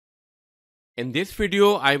In this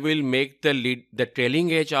video, I will make the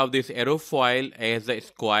trailing edge of this aerofoil as a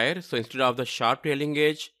square. So instead of the sharp trailing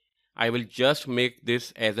edge, I will just make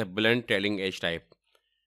this as a blunt trailing edge type.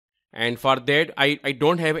 And for that, I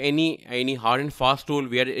don't have any hard and fast rule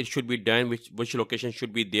where it should be done, which location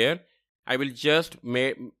should be there. I will just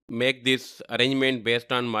make this arrangement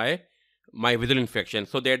based on my visual inspection,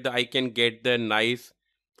 so that I can get the nice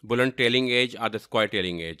blunt trailing edge or the square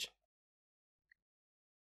trailing edge.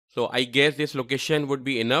 So I guess this location would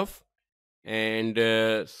be enough. And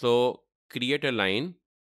so create a line,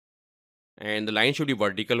 and the line should be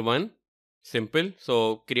vertical one, simple.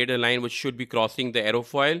 So create a line which should be crossing the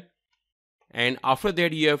aerofoil, and after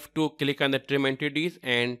that you have to click on the trim entities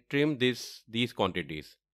and trim these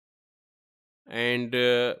quantities. And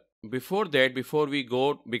before we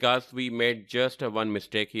go, because we made just one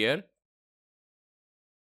mistake here,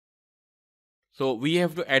 so we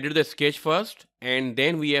have to edit the sketch first, and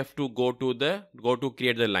then we have to go to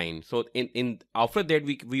create the line. So in after that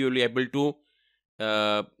we will be able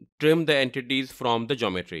to trim the entities from the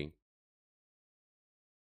geometry.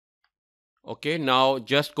 Okay, now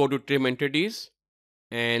just go to trim entities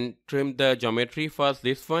and trim the geometry first.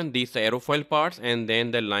 This one, these are aerofoil parts, and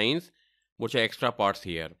then the lines, which are extra parts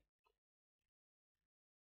here.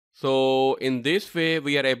 So in this way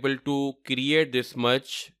we are able to create this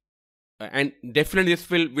much. And definitely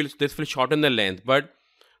this will shorten the length. But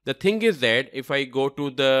the thing is that if I go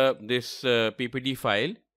to this PPT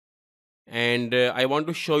file, and I want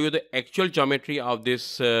to show you the actual geometry of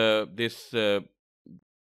this turbine.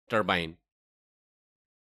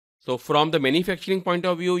 So from the manufacturing point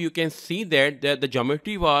of view, you can see that the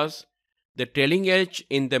geometry was the trailing edge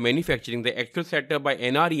in the manufacturing, the actual setup by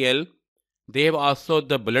NREL. They have also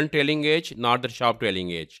the blunt trailing edge, not the sharp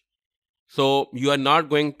trailing edge. So you are not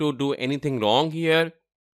going to do anything wrong here.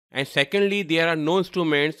 And secondly, there are no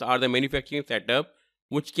instruments or the manufacturing setup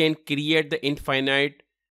which can create the infinite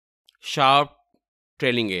sharp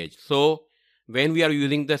trailing edge. So when we are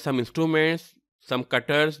using some instruments, some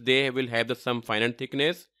cutters, they will have some finite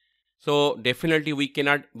thickness. So definitely we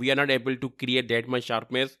are not able to create that much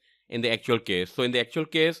sharpness in the actual case. So in the actual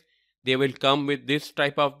case, they will come with this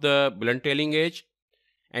type of the blunt trailing edge.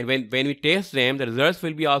 And when we test them, the results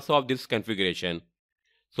will be also of this configuration.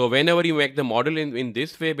 So whenever you make the model in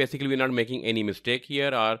this way, basically we're not making any mistake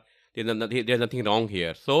here, or there's nothing wrong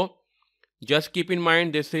here. So just keep in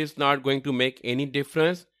mind, this is not going to make any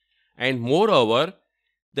difference. And moreover,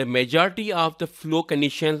 the majority of the flow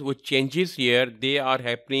conditions which changes here, they are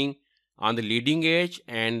happening on the leading edge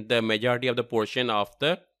and the majority of the portion of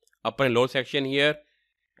the upper and lower section here.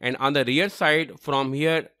 And on the rear side, from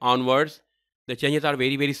here onwards, the changes are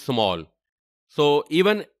very, very small. So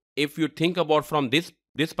even if you think about from this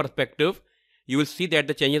perspective, you will see that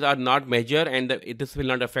the changes are not major, and this will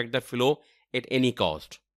not affect the flow at any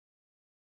cost.